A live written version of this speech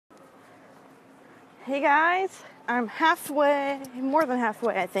Hey guys, I'm halfway, more than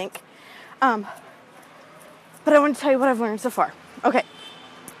halfway I think, but I want to tell you what I've learned so far. Okay,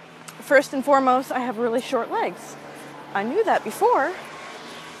 first and foremost, I have really short legs. I knew that before,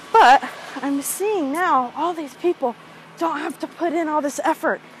 but I'm seeing now all these people don't have to put in all this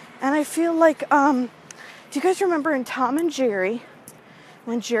effort, and I feel like, do you guys remember in Tom and Jerry,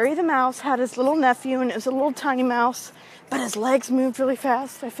 when Jerry the mouse had his little nephew and it was a little tiny mouse, but his legs moved really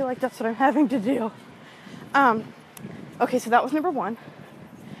fast? I feel like that's what I'm having to do. Okay, so that was number one.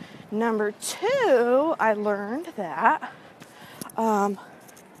 Number two, I learned that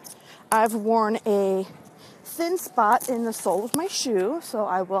I've worn a thin spot in the sole of my shoe, so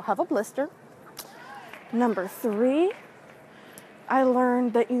I will have a blister. Number three, I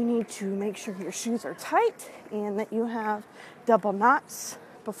learned that you need to make sure your shoes are tight and that you have double knots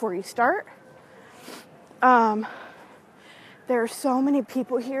before you start. There are so many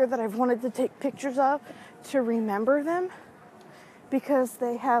people here that I've wanted to take pictures of to remember them because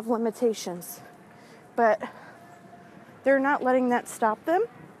they have limitations, but they're not letting that stop them.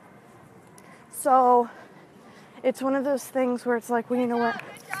 So it's one of those things where it's like, well, you know what?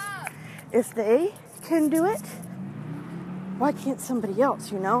 If they can do it, why can't somebody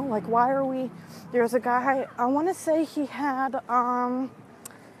else, you know? Like, why are we... There's a guy, I want to say he had, I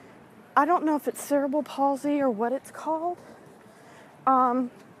don't know if it's cerebral palsy or what it's called.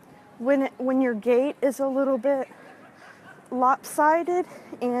 When your gait is a little bit lopsided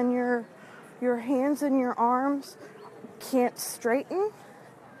and your hands and your arms can't straighten,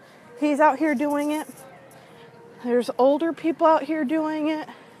 he's out here doing it. There's older people out here doing it.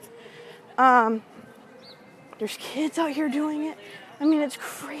 There's kids out here doing it. I mean, it's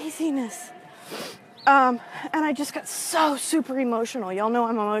craziness. And I just got so super emotional. Y'all know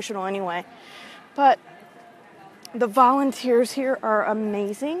I'm emotional anyway. But the volunteers here are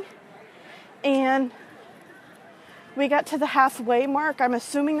amazing. And we got to the halfway mark. I'm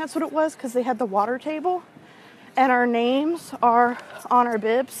assuming that's what it was because they had the water table. And our names are on our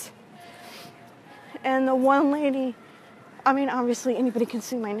bibs. And the one lady, I mean, obviously anybody can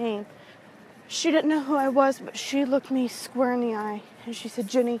see my name. She didn't know who I was, but she looked me square in the eye. And she said,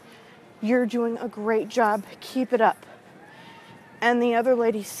 "Jenny, you're doing a great job. Keep it up." And the other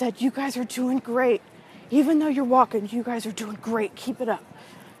lady said, "You guys are doing great. Even though you're walking, you guys are doing great. Keep it up."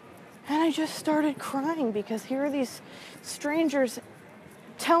 And I just started crying because here are these strangers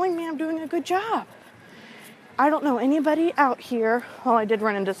telling me I'm doing a good job. I don't know anybody out here. Well, I did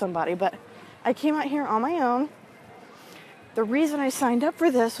run into somebody, but I came out here on my own. The reason I signed up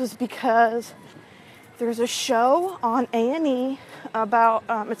for this was because there's a show on A&E about,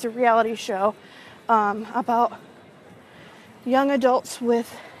 it's a reality show, about young adults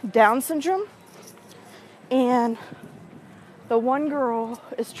with Down syndrome. And the one girl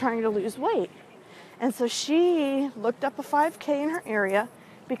is trying to lose weight. And so she looked up a 5K in her area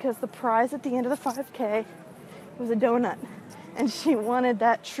because the prize at the end of the 5K was a donut. And she wanted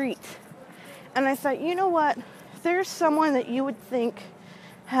that treat. And I thought, you know what? There's someone that you would think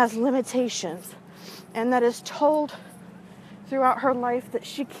has limitations and that is told throughout her life that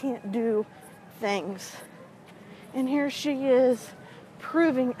she can't do things. And here she is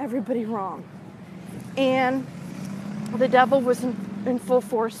proving everybody wrong. And the devil was in full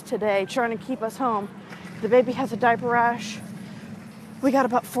force today, trying to keep us home. The baby has a diaper rash. We got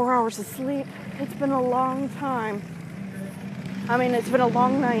about 4 hours of sleep. It's been a long time. I mean, it's been a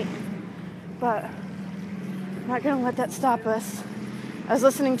long night, but I'm not going to let that stop us. I was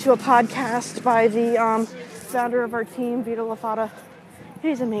listening to a podcast by the founder of our team, Vito LaFata.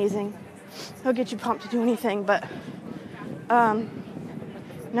 He's amazing. He'll get you pumped to do anything, but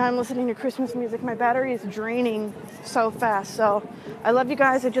now I'm listening to Christmas music. My battery is draining so fast. So I love you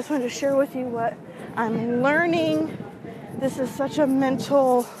guys. I just wanted to share with you what I'm learning. This is such a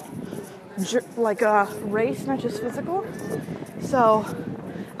mental, like a race, not just physical. So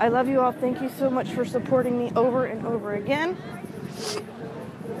I love you all. Thank you so much for supporting me over and over again.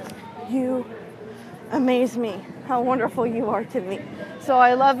 You amaze me, how wonderful you are to me. So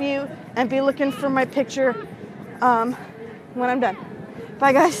I love you, and be looking for my picture when I'm done.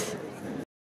 Bye, guys.